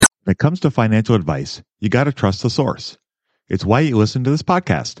When it comes to financial advice, you got to trust the source. It's why you listen to this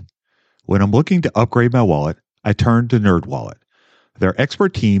podcast. When I'm looking to upgrade my wallet, I turn to NerdWallet. Their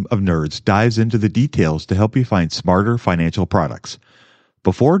expert team of nerds dives into the details to help you find smarter financial products.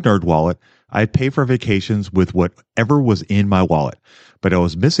 Before NerdWallet, I'd pay for vacations with whatever was in my wallet, but I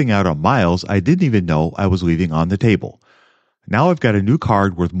was missing out on miles I didn't even know I was leaving on the table. Now I've got a new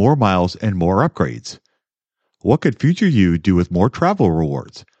card worth more miles and more upgrades. What could future you do with more travel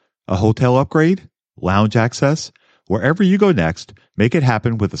rewards? A hotel upgrade? Lounge access? Wherever you go next, make it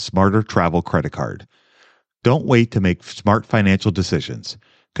happen with a smarter travel credit card. Don't wait to make smart financial decisions.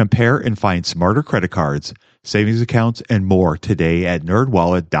 Compare and find smarter credit cards, savings accounts, and more today at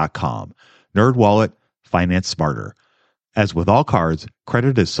nerdwallet.com. NerdWallet, finance smarter. As with all cards,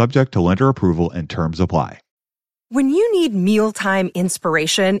 credit is subject to lender approval and terms apply. When you need mealtime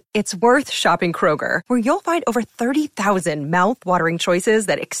inspiration, it's worth shopping Kroger, where you'll find over 30,000 mouth-watering choices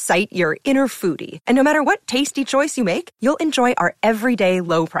that excite your inner foodie. And no matter what tasty choice you make, you'll enjoy our everyday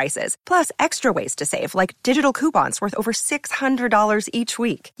low prices, plus extra ways to save, like digital coupons worth over $600 each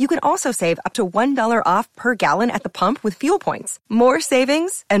week. You can also save up to $1 off per gallon at the pump with fuel points. More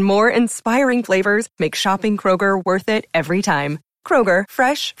savings and more inspiring flavors make shopping Kroger worth it every time. Kroger,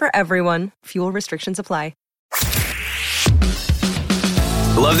 fresh for everyone. Fuel restrictions apply.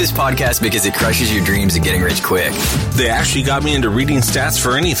 I love this podcast because it crushes your dreams of getting rich quick. They actually got me into reading stats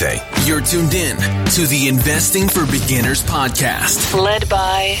for anything. You're tuned in to the Investing for Beginners podcast. Led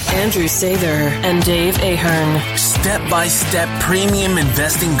by Andrew Sather and Dave Ahern. Step-by-step premium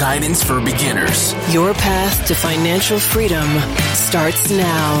investing guidance for beginners. Your path to financial freedom starts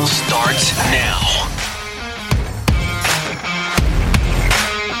now. Starts now.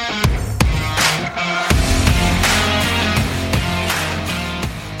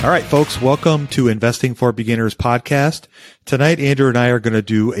 All right, folks, welcome to Investing for Beginners podcast. Tonight, Andrew and I are going to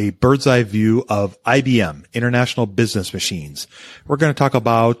do a bird's eye view of IBM, International Business Machines. We're going to talk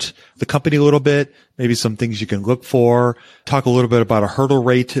about the company a little bit, maybe some things you can look for, talk a little bit about a hurdle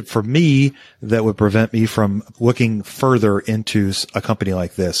rate for me that would prevent me from looking further into a company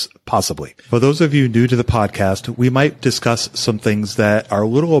like this, possibly. For those of you new to the podcast, we might discuss some things that are a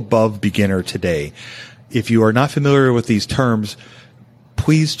little above beginner today. If you are not familiar with these terms,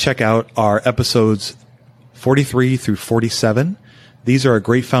 please check out our episodes 43 through 47. These are a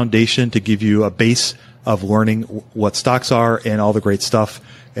great foundation to give you a base of learning what stocks are and all the great stuff,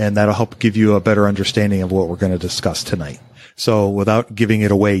 and that'll help give you a better understanding of what we're going to discuss tonight. So without giving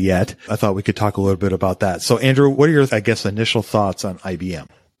it away yet, I thought we could talk a little bit about that. So Andrew, what are your, initial thoughts on IBM?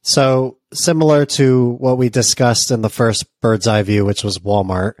 So similar to what we discussed in the first bird's eye view, which was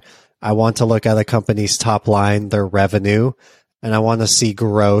Walmart, I want to look at a company's top line, their revenue, and I want to see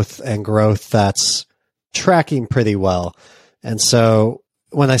growth that's tracking pretty well. And so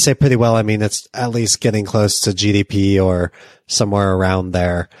when I say pretty well, I mean it's at least getting close to GDP or somewhere around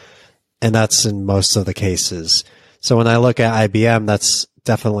there. And that's in most of the cases. So when I look at IBM, that's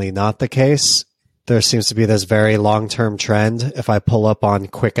definitely not the case. There seems to be this very long-term trend. If I pull up on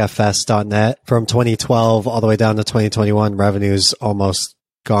quickfs.net from 2012 all the way down to 2021, revenue's almost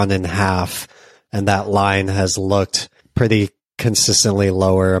gone in half. And that line has looked pretty consistently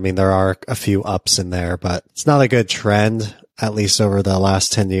lower. I mean, there are a few ups in there, but it's not a good trend, at least over the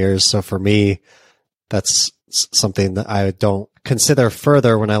last 10 years. So for me, that's something that I don't consider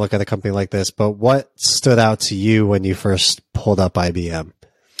further when I look at a company like this. But what stood out to you when you first pulled up IBM?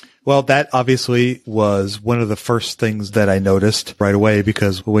 Well, that obviously was one of the first things that I noticed right away,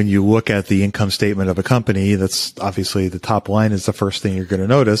 because when you look at the income statement of a company, that's obviously the top line is the first thing you're going to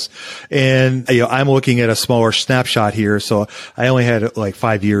notice. And, I'm looking at a smaller snapshot here. So I only had like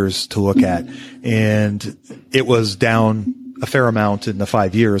 5 years to look at, and it was down a fair amount in the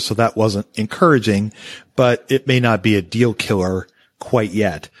 5 years. So that wasn't encouraging, but it may not be a deal killer quite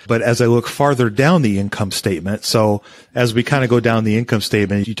yet. But as I look farther down the income statement, so as we kind of go down the income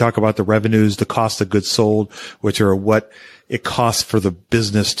statement, you talk about the revenues, the cost of goods sold, which are what it costs for the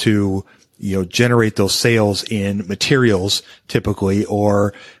business to, generate those sales in materials typically,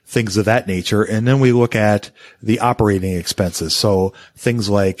 or things of that nature. And then we look at the operating expenses. So things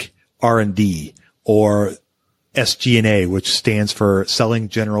like R&D or SG&A, which stands for Selling,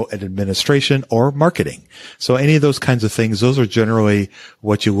 General, and Administration, or marketing. So any of those kinds of things, those are generally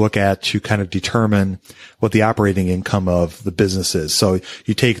what you look at to kind of determine what the operating income of the business is. So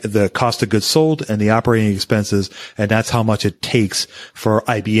you take the cost of goods sold and the operating expenses, and that's how much it takes for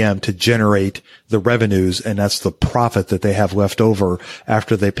IBM to generate the revenues, and that's the profit that they have left over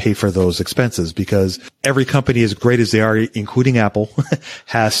after they pay for those expenses. Because every company, as great as they are, including Apple,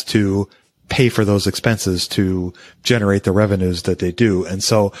 has to pay for those expenses to generate the revenues that they do. And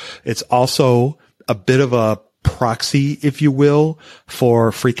so it's also a bit of a proxy, if you will,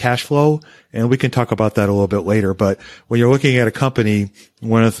 for free cash flow. And we can talk about that a little bit later. But when you're looking at a company,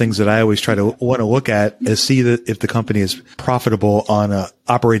 one of the things that I always want to look at is see that if the company is profitable on a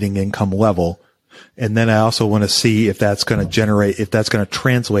operating income level. And then I also want to see if that's going to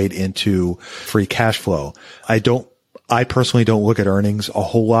translate into free cash flow. I personally don't look at earnings a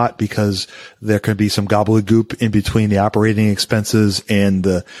whole lot because there can be some gobbledygook in between the operating expenses and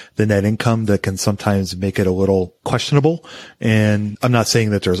the net income that can sometimes make it a little questionable. And I'm not saying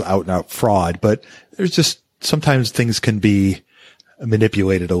that there's out and out fraud, but there's just sometimes things can be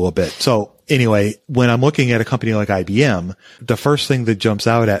manipulated a little bit. So anyway, when I'm looking at a company like IBM, the first thing that jumps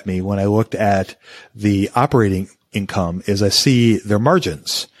out at me when I looked at the operating income is I see their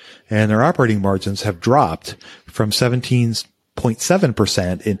margins, and their operating margins have dropped from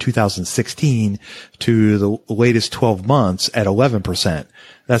 17.7% in 2016 to the latest 12 months at 11%.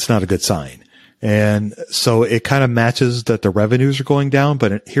 That's not a good sign. And so it kind of matches that the revenues are going down.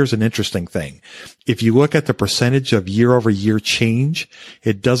 But here's an interesting thing. If you look at the percentage of year over year change,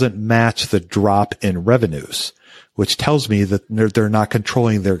 it doesn't match the drop in revenues, which tells me that they're not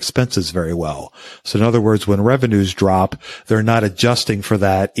controlling their expenses very well. So in other words, when revenues drop, they're not adjusting for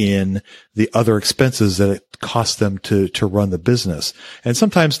that in the other expenses that it costs them to run the business. And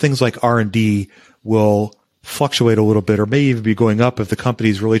sometimes things like R&D will fluctuate a little bit or may even be going up if the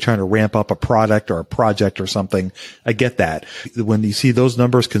company's really trying to ramp up a product or a project or something. I get that. When you see those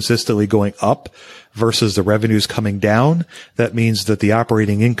numbers consistently going up versus the revenues coming down, that means that the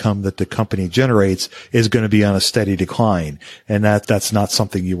operating income that the company generates is going to be on a steady decline. And that's not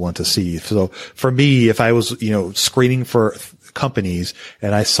something you want to see. So for me, if I was, screening for companies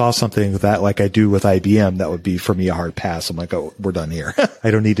and I saw something that like I do with IBM, that would be for me a hard pass. I'm like, oh, we're done here.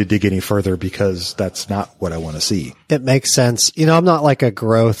 I don't need to dig any further because that's not what I want to see. It makes sense. I'm not like a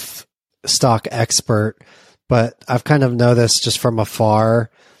growth stock expert, but I've kind of noticed just from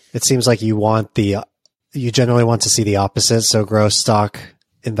afar, it seems like you generally want to see the opposite. So growth stock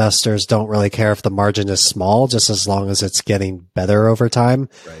investors don't really care if the margin is small, just as long as it's getting better over time.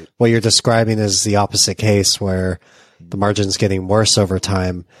 Right. What you're describing is the opposite case where the margin's getting worse over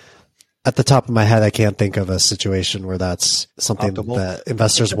time. At the top of my head, I can't think of a situation where that's something that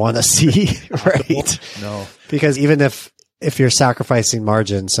investors want to see, right? No. Because even if you're sacrificing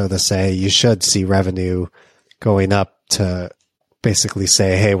margin, so to say, you should see revenue going up to basically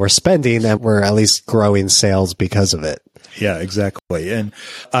say, hey, we're spending and we're at least growing sales because of it. Yeah, exactly. And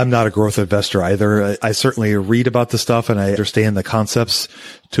I'm not a growth investor either. I certainly read about the stuff and I understand the concepts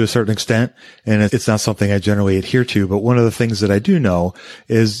to a certain extent. And it's not something I generally adhere to. But one of the things that I do know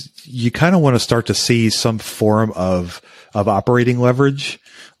is you kind of want to start to see some form of operating leverage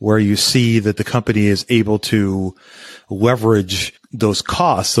where you see that the company is able to leverage those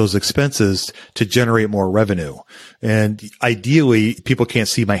costs, those expenses to generate more revenue. And ideally, people can't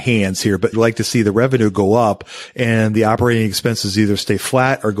see my hands here, but you like to see the revenue go up and the operating expenses either stay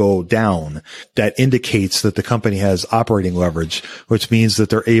flat or go down. That indicates that the company has operating leverage, which means that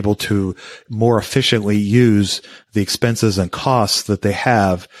they're able to more efficiently use the expenses and costs that they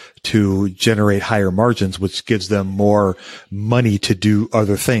have to generate higher margins, which gives them more money to do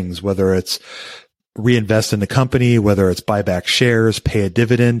other things, whether it's reinvest in the company, whether it's buy back shares, pay a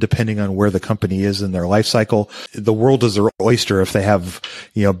dividend, depending on where the company is in their life cycle. The world is their oyster if they have,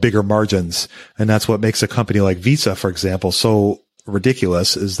 bigger margins. And that's what makes a company like Visa, for example, so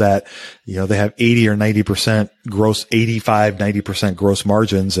ridiculous is that, they have 80 or 90% gross, 85, 90% gross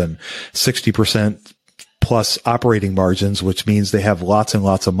margins and 60% plus operating margins, which means they have lots and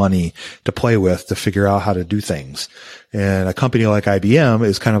lots of money to play with to figure out how to do things. And a company like IBM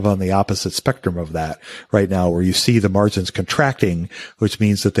is kind of on the opposite spectrum of that right now, where you see the margins contracting, which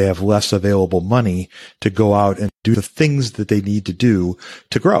means that they have less available money to go out and do the things that they need to do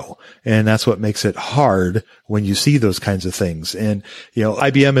to grow. And that's what makes it hard when you see those kinds of things. And,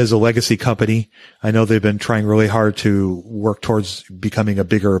 IBM is a legacy company. I know they've been trying really hard to work towards becoming a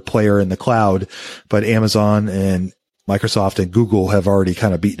bigger player in the cloud, but Amazon and Microsoft and Google have already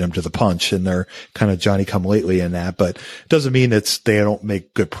kind of beaten them to the punch, and they're kind of Johnny come lately in that, but it doesn't mean they don't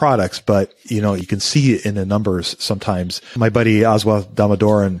make good products, but you can see it in the numbers sometimes. My buddy Oswald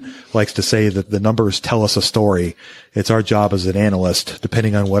Damodoran likes to say that the numbers tell us a story. It's our job as an analyst,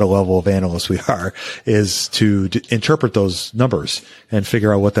 depending on what a level of analyst we are, is to interpret those numbers and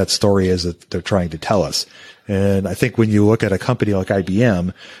figure out what that story is that they're trying to tell us. And I think when you look at a company like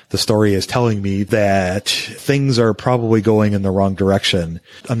IBM, the story is telling me that things are probably going in the wrong direction.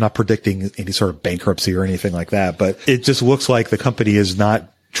 I'm not predicting any sort of bankruptcy or anything like that, but it just looks like the company is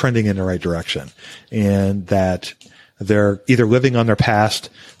not trending in the right direction, and that they're either living on their past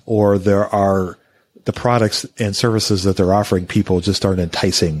or there are the products and services that they're offering people just aren't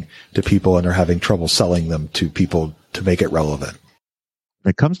enticing to people and they're having trouble selling them to people to make it relevant. When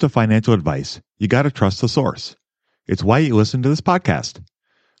it comes to financial advice, you got to trust the source. It's why you listen to this podcast.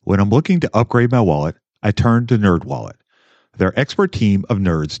 When I'm looking to upgrade my wallet, I turn to NerdWallet. Their expert team of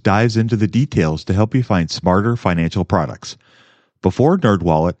nerds dives into the details to help you find smarter financial products. Before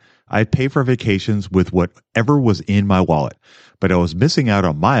NerdWallet, I'd pay for vacations with whatever was in my wallet, but I was missing out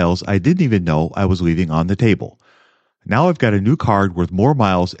on miles I didn't even know I was leaving on the table. Now I've got a new card worth more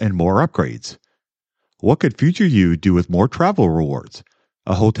miles and more upgrades. What could future you do with more travel rewards?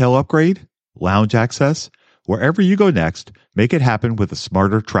 A hotel upgrade? Lounge access? Wherever you go next, make it happen with a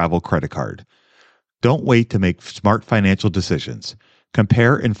smarter travel credit card. Don't wait to make smart financial decisions.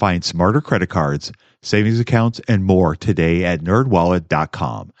 Compare and find smarter credit cards, savings accounts, and more today at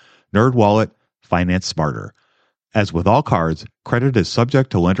nerdwallet.com. NerdWallet, finance smarter. As with all cards, credit is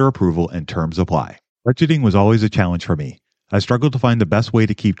subject to lender approval and terms apply. Budgeting was always a challenge for me. I struggled to find the best way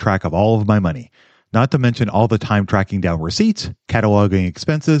to keep track of all of my money, not to mention all the time tracking down receipts, cataloging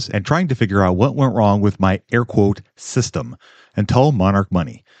expenses, and trying to figure out what went wrong with my air quote system until Monarch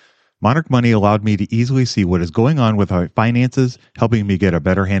Money. Monarch Money allowed me to easily see what is going on with my finances, helping me get a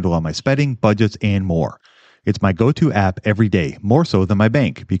better handle on my spending, budgets, and more. It's my go-to app every day, more so than my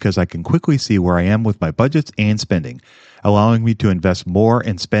bank, because I can quickly see where I am with my budgets and spending, allowing me to invest more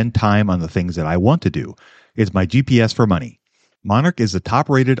and spend time on the things that I want to do. It's my GPS for money. Monarch is the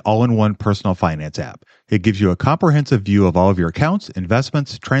top-rated all-in-one personal finance app. It gives you a comprehensive view of all of your accounts,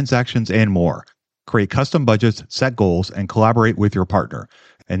 investments, transactions, and more. Create custom budgets, set goals, and collaborate with your partner.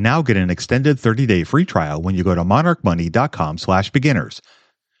 And now get an extended 30-day free trial when you go to monarchmoney.com/beginners.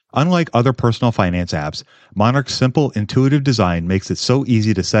 Unlike other personal finance apps, Monarch's simple, intuitive design makes it so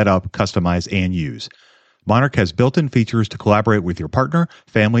easy to set up, customize, and use. Monarch has built-in features to collaborate with your partner,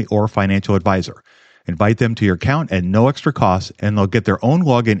 family, or financial advisor. Invite them to your account at no extra cost, and they'll get their own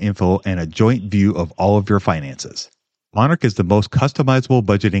login info and a joint view of all of your finances. Monarch is the most customizable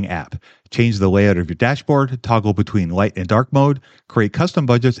budgeting app. Change the layout of your dashboard, toggle between light and dark mode, create custom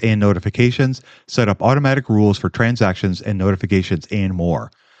budgets and notifications, set up automatic rules for transactions and notifications, and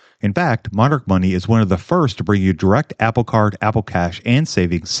more. In fact, Monarch Money is one of the first to bring you direct Apple Card, Apple Cash, and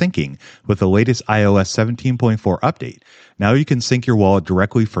savings syncing with the latest iOS 17.4 update. Now you can sync your wallet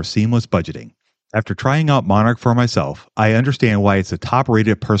directly for seamless budgeting. After trying out Monarch for myself, I understand why it's a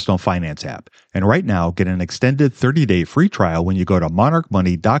top-rated personal finance app. And right now, get an extended 30-day free trial when you go to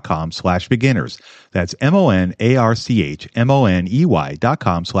monarchmoney.com/beginners. That's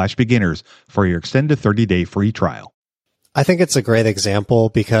monarchmoney.com/beginners for your extended 30-day free trial. I think it's a great example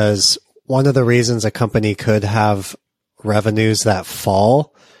because one of the reasons a company could have revenues that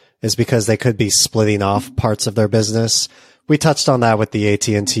fall is because they could be splitting off parts of their business. We touched on that with the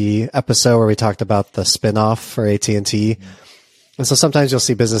AT&T episode where we talked about the spin-off for AT&T. And so sometimes you'll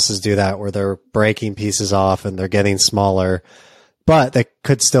see businesses do that where they're breaking pieces off and they're getting smaller, but they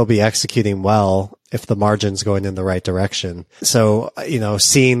could still be executing well if the margin's going in the right direction. So,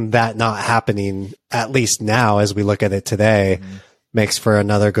 seeing that not happening, at least now as we look at it today, makes for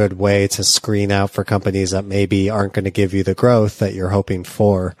another good way to screen out for companies that maybe aren't going to give you the growth that you're hoping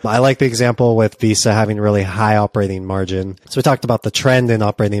for. I like the example with Visa having really high operating margin. So we talked about the trend in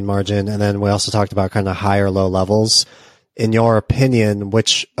operating margin, and then we also talked about kind of high or low levels. In your opinion,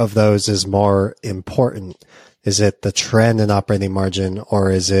 which of those is more important? Is it the trend in operating margin,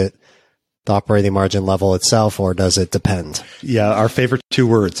 or is it the operating margin level itself, or does it depend? Yeah, our favorite two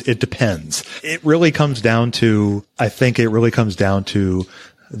words, it depends. It really comes down to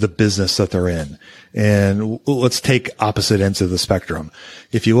the business that they're in. And let's take opposite ends of the spectrum.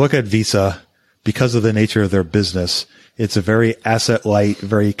 If you look at Visa, because of the nature of their business, it's a very asset light,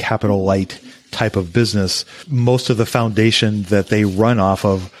 very capital light type of business. Most of the foundation that they run off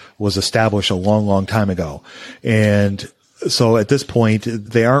of was established a long, long time ago. And so at this point,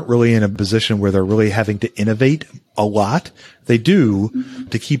 they aren't really in a position where they're really having to innovate a lot. They do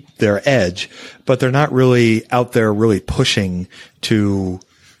to keep their edge, but they're not really out there really pushing to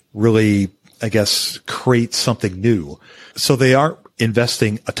really, I guess, create something new. So they aren't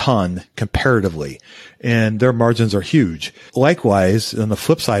investing a ton comparatively, and their margins are huge. Likewise, on the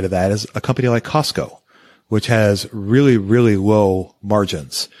flip side of that is a company like Costco, which has really, really low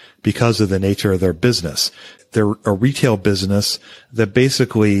margins because of the nature of their business. They're a retail business that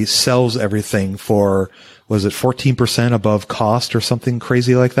basically sells everything for was it 14% above cost or something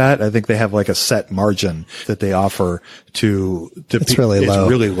crazy like that? I think they have like a set margin that they offer to it's really low. It's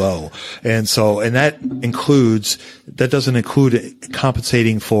really low. And that doesn't include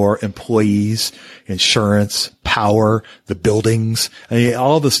compensating for employees, insurance, power, the buildings, I mean,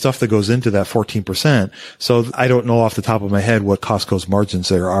 all the stuff that goes into that 14%. So I don't know off the top of my head what Costco's margins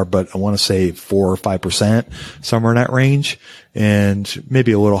there are, but I want to say 4 or 5%, somewhere in that range, and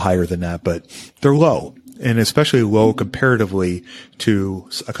maybe a little higher than that, but they're low, and especially low comparatively to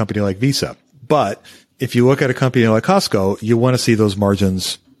a company like Visa. But if you look at a company like Costco, you want to see those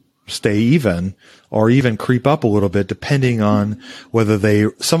margins stay even or even creep up a little bit, depending on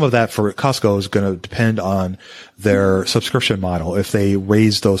whether some of that for Costco is going to depend on their subscription model. If they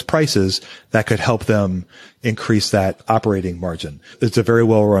raise those prices, that could help them increase that operating margin. It's a very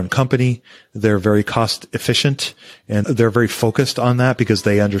well-run company. They're very cost efficient, and they're very focused on that because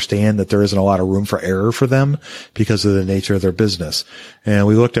they understand that there isn't a lot of room for error for them because of the nature of their business. And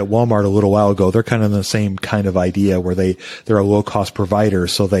we looked at Walmart a little while ago. They're kind of the same kind of idea where they're a low-cost provider,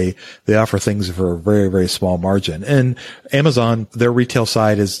 so they offer things for a very, very small margin. And Amazon, their retail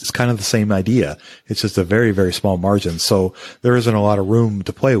side is kind of the same idea. It's just a very, very small margin. So there isn't a lot of room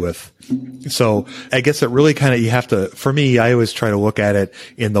to play with. So I guess it really kind of, you have to, for me, I always try to look at it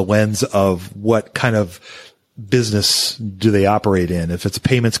in the lens of what kind of business do they operate in. If it's a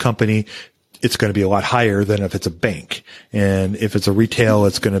payments company, it's going to be a lot higher than if it's a bank. And if it's a retail,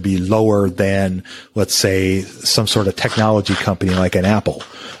 it's going to be lower than, let's say, some sort of technology company like an Apple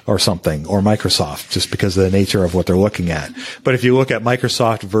or something, or Microsoft, just because of the nature of what they're looking at. But if you look at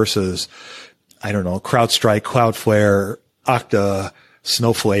Microsoft versus, I don't know, CrowdStrike, Cloudflare, Okta,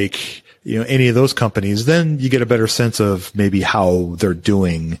 Snowflake, any of those companies, then you get a better sense of maybe how they're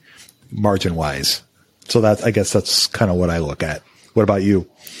doing margin wise. So I guess that's kind of what I look at. What about you?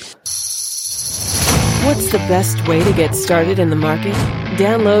 What's the best way to get started in the market?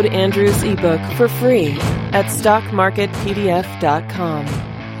 Download Andrew's ebook for free at stockmarketpdf.com.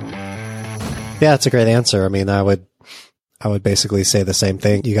 Yeah, it's a great answer. I mean, I would basically say the same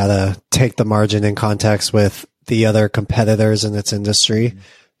thing. You got to take the margin in context with the other competitors in its industry,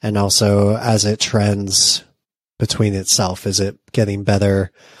 and also as it trends between itself. Is it getting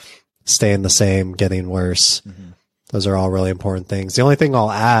better, staying the same, getting worse? Mm-hmm. Those are all really important things. The only thing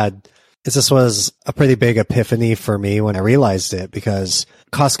I'll add is this was a pretty big epiphany for me when I realized it, because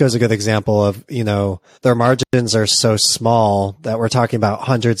Costco is a good example of, their margins are so small that we're talking about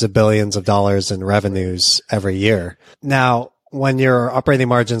hundreds of billions of dollars in revenues every year. Now, when your operating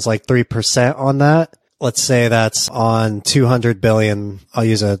margin's like 3% on that, let's say that's on 200 billion. I'll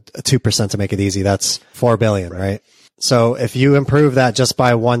use a 2% to make it easy. That's 4 billion, right? So if you improve that just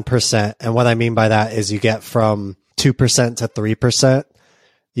by 1%, and what I mean by that is you get from 2% to 3%,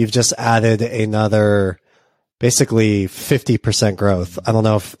 you've just added another basically 50% growth. I don't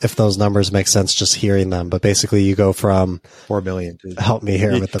know if those numbers make sense just hearing them, but basically you go from 4 billion to help me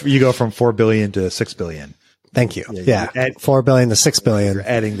here with you go from 4 billion to 6 billion. Thank you. Yeah. 4 billion to 6 billion. You're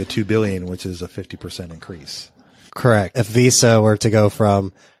adding the 2 billion, which is a 50% increase. Correct. If Visa were to go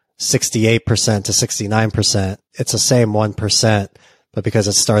from 68% to 69%, it's the same 1%, but because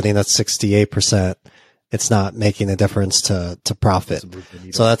it's starting at 68%, it's not making a difference to profit.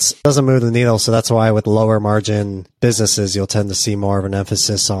 So that doesn't move the needle. So that's why with lower margin businesses, you'll tend to see more of an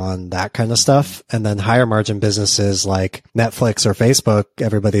emphasis on that kind of stuff. And then higher margin businesses like Netflix or Facebook,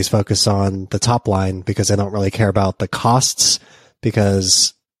 everybody's focused on the top line because they don't really care about the costs,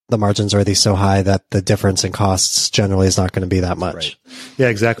 because the margin's already so high that the difference in costs generally is not going to be that much. Right. Yeah,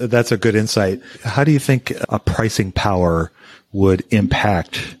 exactly. That's a good insight. How do you think a pricing power would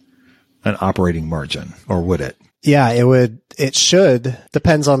impact an operating margin, or would it? Yeah, it should.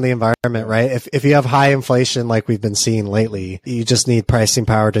 Depends on the environment, right? If you have high inflation like we've been seeing lately, you just need pricing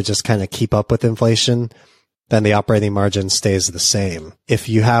power to just kind of keep up with inflation, then the operating margin stays the same. If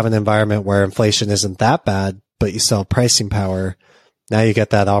you have an environment where inflation isn't that bad, but you still have pricing power, now you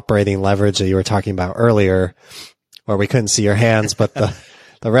get that operating leverage that you were talking about earlier, where we couldn't see your hands, but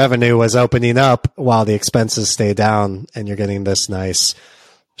the revenue was opening up while the expenses stay down, and you're getting this nice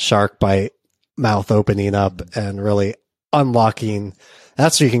shark bite, mouth opening up and really unlocking.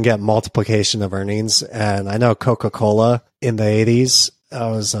 That's where you can get multiplication of earnings. And I know Coca-Cola in the 80s, it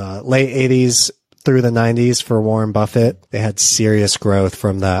was late 80s through the 90s for Warren Buffett. They had serious growth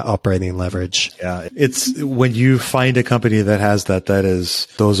from that operating leverage. Yeah. It's when you find a company that has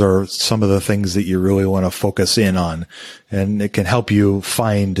those are some of the things that you really want to focus in on. And it can help you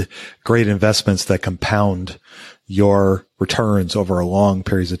find great investments that compound your returns over a long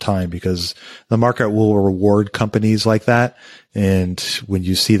periods of time, because the market will reward companies like that. And when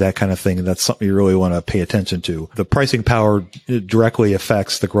you see that kind of thing, that's something you really want to pay attention to. The pricing power directly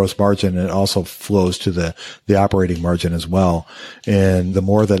affects the gross margin, and it also flows to the operating margin as well. And the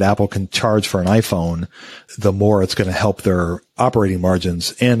more that Apple can charge for an iPhone, the more it's going to help their operating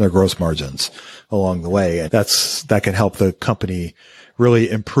margins and their gross margins along the way. And that can help the company really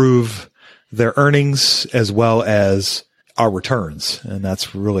improve their earnings as well as our returns. And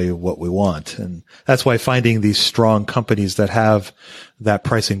that's really what we want. And that's why finding these strong companies that have that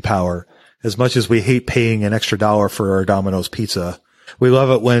pricing power, as much as we hate paying an extra $1 for our Domino's pizza, we love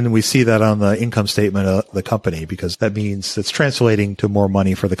it when we see that on the income statement of the company, because that means it's translating to more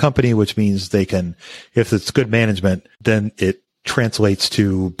money for the company, which means they can, if it's good management, then it translates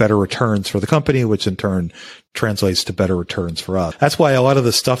to better returns for the company, which in turn translates to better returns for us. That's why a lot of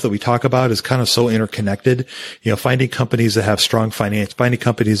the stuff that we talk about is kind of so interconnected. Finding companies that have strong finance, finding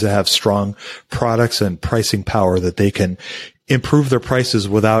companies that have strong products and pricing power that they can improve their prices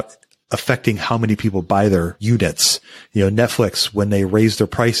without affecting how many people buy their units. Netflix, when they raise their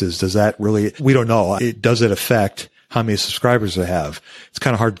prices, does that really, we don't know. Does it affect how many subscribers they have? It's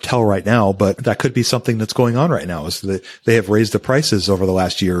kind of hard to tell right now, but that could be something that's going on right now, is that they have raised the prices over the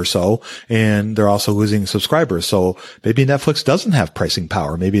last year or so, and they're also losing subscribers. So maybe Netflix doesn't have pricing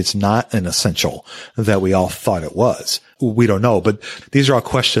power. Maybe it's not an essential that we all thought it was. We don't know, but these are all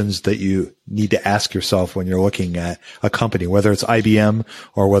questions that you need to ask yourself when you're looking at a company, whether it's IBM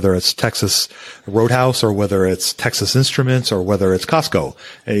or whether it's Texas Roadhouse or whether it's Texas Instruments or whether it's Costco.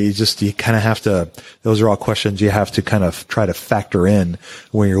 You kind of have to, those are all questions you have to kind of try to factor in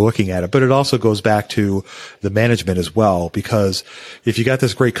when you're looking at it. But it also goes back to the management as well, because if you got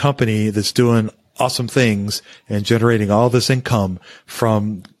this great company that's doing awesome things and generating all this income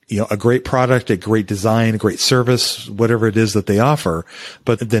from a great product, a great design, a great service, whatever it is that they offer,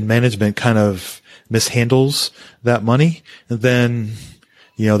 but then management kind of mishandles that money, then,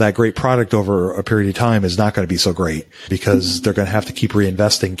 that great product over a period of time is not going to be so great, because they're going to have to keep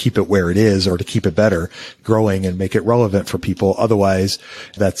reinvesting, keep it where it is, or to keep it better, growing and make it relevant for people. Otherwise,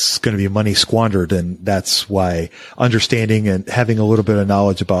 that's going to be money squandered. And that's why understanding and having a little bit of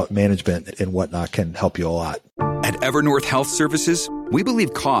knowledge about management and whatnot can help you a lot. At Evernorth Health Services, we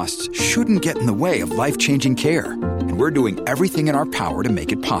believe costs shouldn't get in the way of life-changing care, and we're doing everything in our power to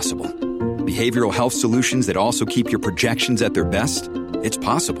make it possible. Behavioral health solutions that also keep your projections at their best? It's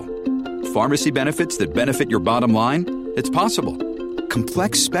possible. Pharmacy benefits that benefit your bottom line? It's possible.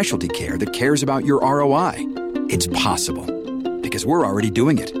 Complex specialty care that cares about your ROI? It's possible. Because we're already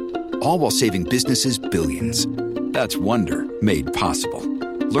doing it. All while saving businesses billions. That's Wonder made possible.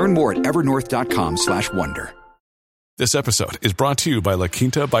 Learn more at evernorth.com/wonder. This episode is brought to you by La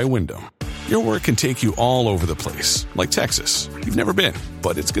Quinta by Wyndham. Your work can take you all over the place, like Texas. You've never been,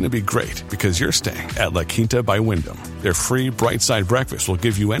 but it's going to be great because you're staying at La Quinta by Wyndham. Their free Bright Side breakfast will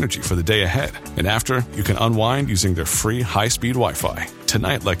give you energy for the day ahead. And after, you can unwind using their free high-speed Wi-Fi.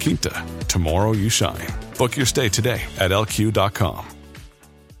 Tonight, La Quinta. Tomorrow, you shine. Book your stay today at LQ.com.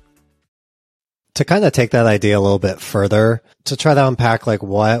 To kind of take that idea a little bit further, to try to unpack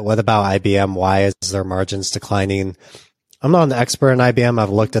what about IBM? Why is their margins declining? I'm not an expert in IBM. I've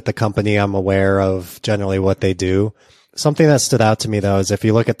looked at the company. I'm aware of generally what they do. Something that stood out to me, though, is if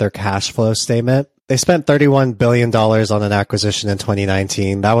you look at their cash flow statement, they spent $31 billion on an acquisition in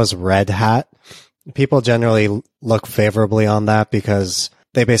 2019. That was Red Hat. People generally look favorably on that because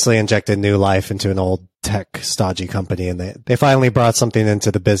they basically injected new life into an old tech stodgy company, and they finally brought something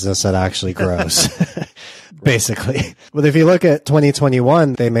into the business that actually grows, basically. But if you look at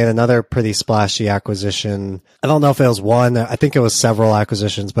 2021, they made another pretty splashy acquisition. I don't know if it was one, I think it was several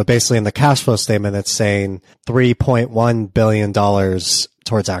acquisitions, but basically in the cash flow statement, it's saying $3.1 billion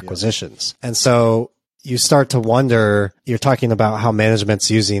towards acquisitions. And so you start to wonder, you're talking about how management's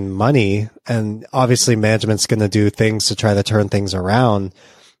using money, and obviously management's going to do things to try to turn things around.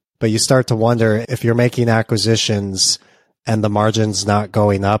 But you start to wonder if you're making acquisitions and the margin's not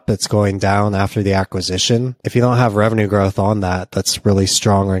going up, it's going down after the acquisition. If you don't have revenue growth on that, that's really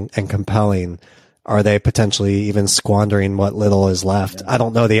strong and compelling. Are they potentially even squandering what little is left? I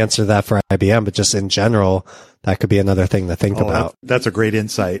don't know the answer to that for IBM, but just in general, that could be another thing to think about. That's a great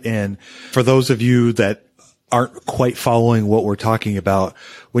insight. And for those of you that aren't quite following what we're talking about,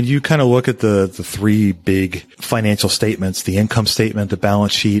 when you kind of look at the three big financial statements, the income statement, the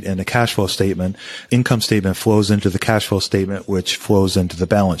balance sheet, and the cash flow statement, income statement flows into the cash flow statement, which flows into the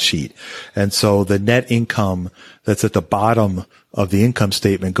balance sheet. And so the net income that's at the bottom of the income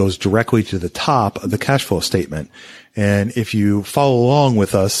statement goes directly to the top of the cash flow statement. And if you follow along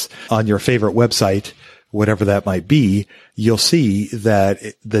with us on your favorite website, whatever that might be, you'll see that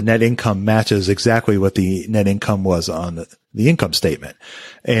the net income matches exactly what the net income was on the income statement.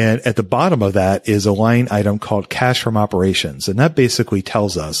 And at the bottom of that is a line item called cash from operations. And that basically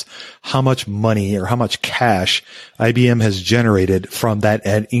tells us how much money or how much cash IBM has generated from that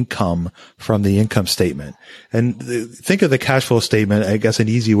net income from the income statement. And think of the cash flow statement. I guess an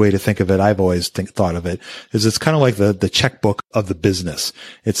easy way to think of it, I've always thought of it, is it's kind of like the checkbook of the business.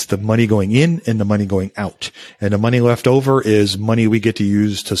 It's the money going in and the money going out. And the money left over is money we get to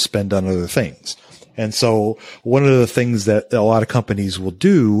use to spend on other things. And so one of the things that a lot of companies will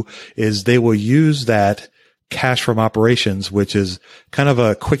do is they will use that cash from operations, which is kind of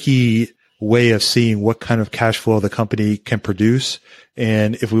a quickie way of seeing what kind of cash flow the company can produce.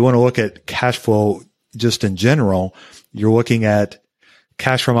 And if we want to look at cash flow just in general, you're looking at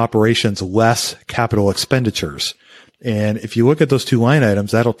cash from operations less capital expenditures. And if you look at those two line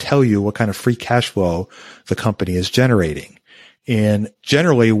items, that'll tell you what kind of free cash flow the company is generating. And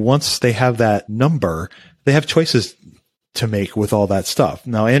generally, once they have that number, they have choices to make with all that stuff.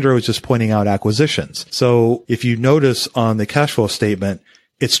 Now, Andrew was just pointing out acquisitions. So if you notice on the cash flow statement,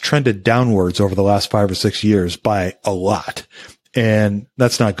 it's trended downwards over the last 5 or 6 years by a lot. And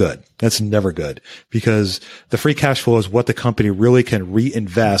that's not good. That's never good, because the free cash flow is what the company really can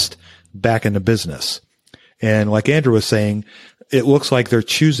reinvest back in the business. And like Andrew was saying, it looks like they're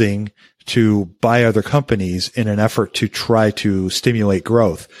choosing to buy other companies in an effort to try to stimulate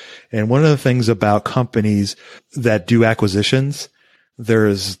growth. And one of the things about companies that do acquisitions,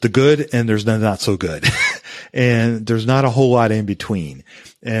 there's the good and there's the not so good. And there's not a whole lot in between.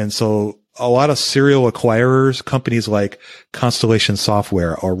 And so a lot of serial acquirers, companies like Constellation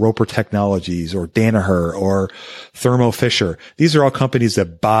Software or Roper Technologies or Danaher or Thermo Fisher, these are all companies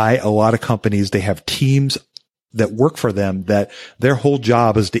that buy a lot of companies. They have teams that work for them, that their whole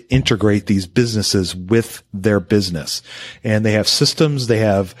job is to integrate these businesses with their business. And they have systems, they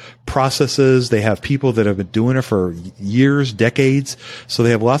have processes, they have people that have been doing it for years, decades. So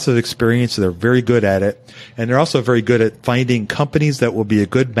they have lots of experience. They're very good at it. And they're also very good at finding companies that will be a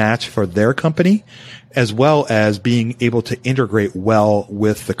good match for their company, as well as being able to integrate well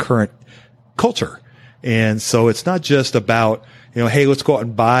with the current culture. And so it's not just about, hey, let's go out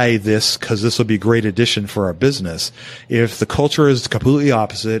and buy this because this will be a great addition for our business. If the culture is completely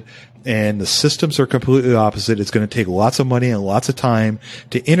opposite and the systems are completely opposite, it's going to take lots of money and lots of time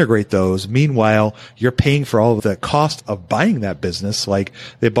to integrate those. Meanwhile, you're paying for all of the cost of buying that business. Like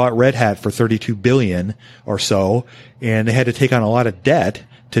they bought Red Hat for $32 billion or so, and they had to take on a lot of debt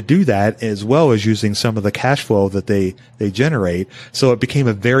to do that, as well as using some of the cash flow that they generate. So it became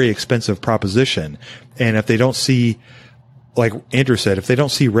a very expensive proposition. And if they don't see, like Andrew said, if they don't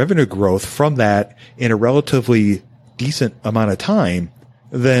see revenue growth from that in a relatively decent amount of time,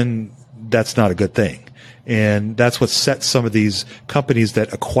 then that's not a good thing. And that's what sets some of these companies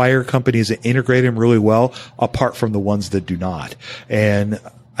that acquire companies and integrate them really well apart from the ones that do not. And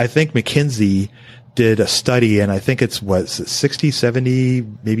I think McKinsey did a study, and I think it's 60, 70,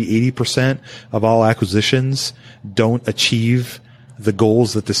 maybe 80% of all acquisitions don't achieve the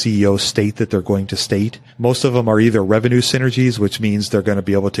goals that the CEOs state that they're going to state. Most of them are either revenue synergies, which means they're going to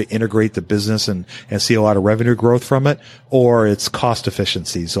be able to integrate the business and see a lot of revenue growth from it, or it's cost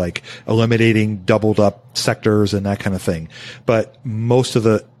efficiencies, like eliminating doubled up sectors and that kind of thing. But most of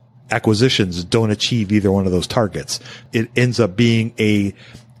the acquisitions don't achieve either one of those targets. It ends up being a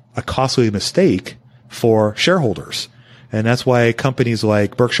costly mistake for shareholders. And that's why companies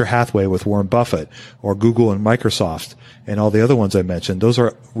like Berkshire Hathaway with Warren Buffett or Google and Microsoft and all the other ones I mentioned, those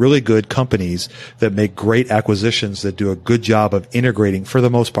are really good companies that make great acquisitions that do a good job of integrating, for the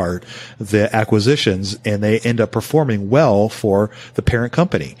most part, the acquisitions, and they end up performing well for the parent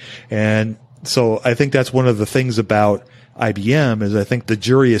company. And so I think that's one of the things about IBM is I think the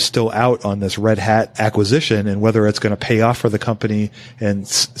jury is still out on this Red Hat acquisition and whether it's going to pay off for the company and,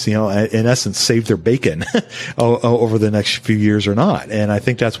 in essence, save their bacon over the next few years or not. And I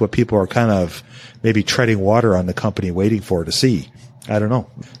think that's what people are kind of maybe treading water on the company waiting for to see. I don't know.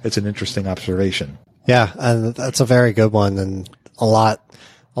 It's an interesting observation. Yeah, and that's a very good one, and a lot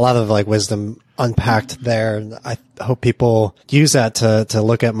of like wisdom unpacked there. I hope people use that to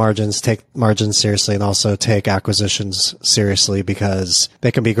look at margins, take margins seriously, and also take acquisitions seriously, because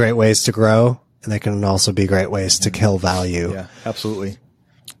they can be great ways to grow and they can also be great ways to kill value. Yeah, absolutely.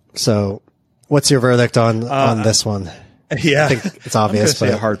 So what's your verdict on this one? Yeah, I think it's obvious. I'm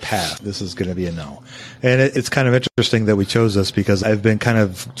going to say a hard pass. This is going to be a no. And it's kind of interesting that we chose this because I've been kind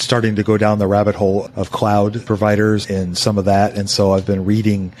of starting to go down the rabbit hole of cloud providers and some of that. And so I've been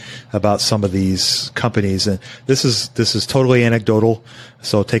reading about some of these companies, and this is totally anecdotal.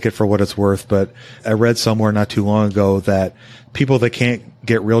 So take it for what it's worth. But I read somewhere not too long ago that people that can't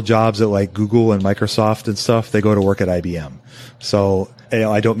get real jobs at like Google and Microsoft and stuff, they go to work at IBM. So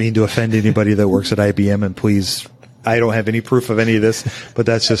I don't mean to offend anybody that works at IBM, and please, I don't have any proof of any of this, but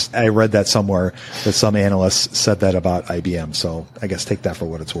that's just, I read that somewhere that some analysts said that about IBM. So I guess take that for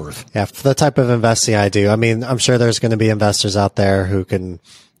what it's worth. Yeah, for the type of investing I do, I mean, I'm sure there's going to be investors out there who can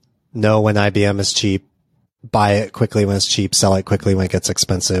know when IBM is cheap, buy it quickly when it's cheap, sell it quickly when it gets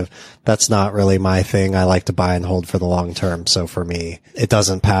expensive. That's not really my thing. I like to buy and hold for the long term. So for me, it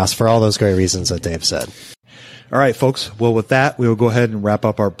doesn't pass for all those great reasons that Dave said. All right, folks. Well, with that, we will go ahead and wrap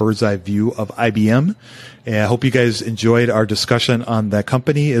up our bird's eye view of IBM. And I hope you guys enjoyed our discussion on that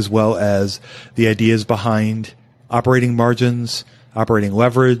company as well as the ideas behind operating margins, operating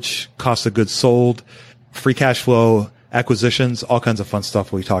leverage, cost of goods sold, free cash flow, acquisitions, all kinds of fun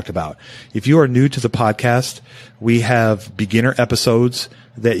stuff we talked about. If you are new to the podcast, we have beginner episodes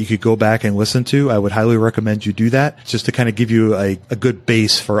that you could go back and listen to. I would highly recommend you do that just to kind of give you a good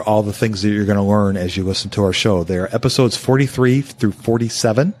base for all the things that you're going to learn as you listen to our show. They are episodes 43 through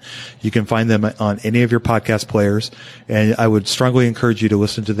 47. You can find them on any of your podcast players, and I would strongly encourage you to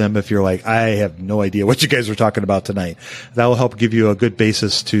listen to them if you're like, I have no idea what you guys are talking about tonight. That will help give you a good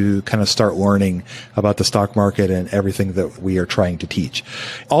basis to kind of start learning about the stock market and everything that we are trying to teach.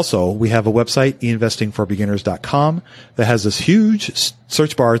 Also, we have a website, einvestingforbeginners.com, that has this huge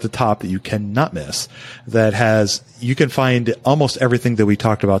search bar at the top that you cannot miss, that has, you can find almost everything that we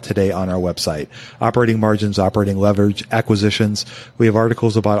talked about today on our website. Operating margins, operating leverage, acquisitions. We have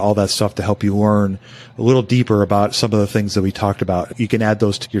articles about all that stuff to help you learn a little deeper about some of the things that we talked about. You can add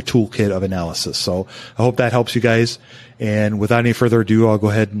those to your toolkit of analysis. So I hope that helps you guys. And without any further ado, I'll go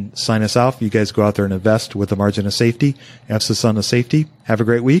ahead and sign us off. You guys go out there and invest with a margin of safety. Emphasis on the safety. Have a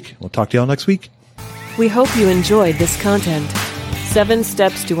great week. We'll talk to y'all next week. We hope you enjoyed this content. 7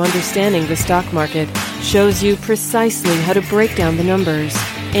 Steps to Understanding the Stock Market shows you precisely how to break down the numbers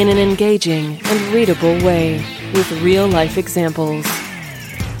in an engaging and readable way with real-life examples.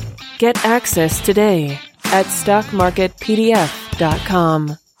 Get access today at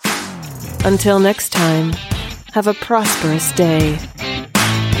stockmarketpdf.com. Until next time, have a prosperous day.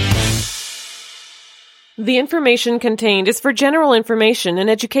 The information contained is for general information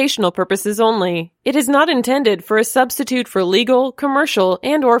and educational purposes only. It is not intended for a substitute for legal, commercial,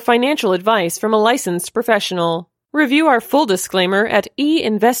 and/or financial advice from a licensed professional. Review our full disclaimer at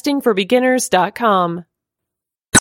einvestingforbeginners.com.